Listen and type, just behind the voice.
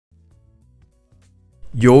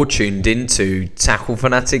You're tuned into Takle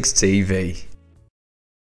Fanatics TV.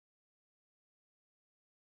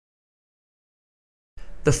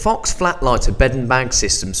 The Fox Flatliter Bed Bag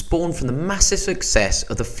System spawned from the massive success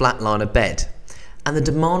of the Flatliter bed and the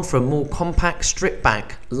demand for a more compact,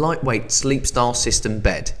 stripped-back, lightweight sleep-style system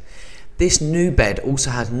bed. This new bed also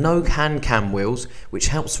has no hand cam wheels, which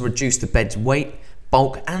helps to reduce the bed's weight,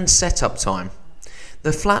 bulk and setup time. The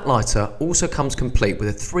Flatliter also comes complete with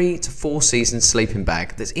a 3 to 4 season sleeping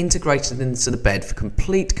bag that's integrated into the bed for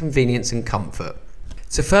complete convenience and comfort.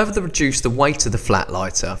 To further reduce the weight of the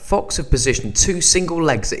Flatliter, Fox have positioned 2 single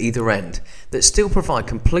legs at either end that still provide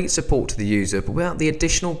complete support to the user but without the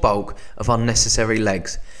additional bulk of unnecessary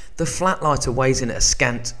legs. The Flatliter weighs in at a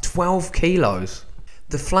scant 12 kilos.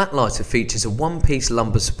 The Flatliter features a one-piece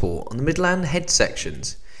lumbar support on the middle and head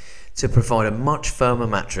sections to provide a much firmer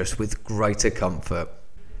mattress with greater comfort.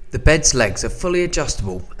 The bed's legs are fully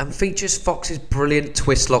adjustable and features Fox's brilliant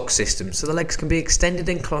twist lock system, so the legs can be extended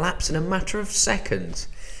and collapsed in a matter of seconds.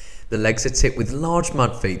 The legs are tipped with large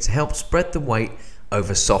mud feet to help spread the weight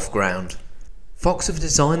over soft ground. Fox have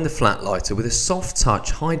designed the Flatliter with a soft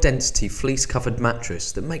touch, high density fleece covered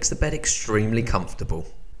mattress that makes the bed extremely comfortable.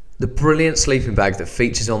 The brilliant sleeping bag that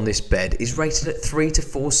features on this bed is rated at 3 to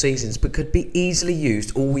 4 seasons but could be easily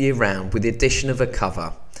used all year round with the addition of a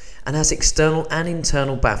cover, and has external and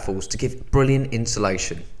internal baffles to give brilliant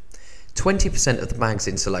insulation. 20% of the bag's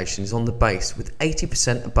insulation is on the base with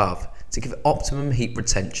 80% above to give optimum heat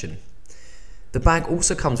retention. The bag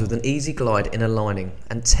also comes with an easy glide inner lining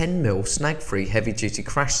and 10mm snag-free heavy-duty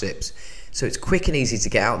crash zips, so it's quick and easy to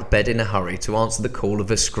get out of the bed in a hurry to answer the call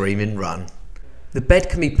of a screaming run. The bed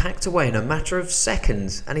can be packed away in a matter of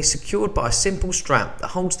seconds and is secured by a simple strap that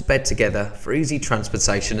holds the bed together for easy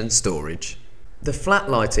transportation and storage. The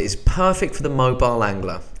Flatliter is perfect for the mobile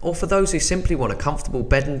angler or for those who simply want a comfortable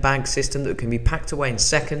bed and bag system that can be packed away in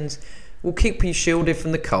seconds, will keep you shielded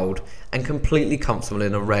from the cold and completely comfortable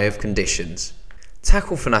in an array of conditions.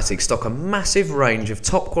 Takle Fanatics stock a massive range of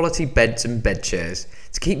top quality beds and bed chairs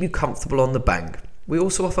to keep you comfortable on the bank. We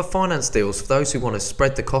also offer finance deals for those who want to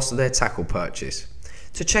spread the cost of their tackle purchase.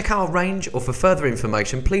 To check out our range or for further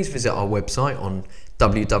information, please visit our website on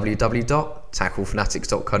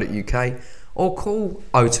www.taklefanatics.co.uk or call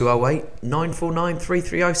 0208 949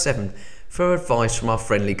 3307 for advice from our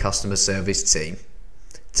friendly customer service team.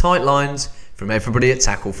 Tight lines from everybody at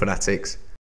Takle Fanatics.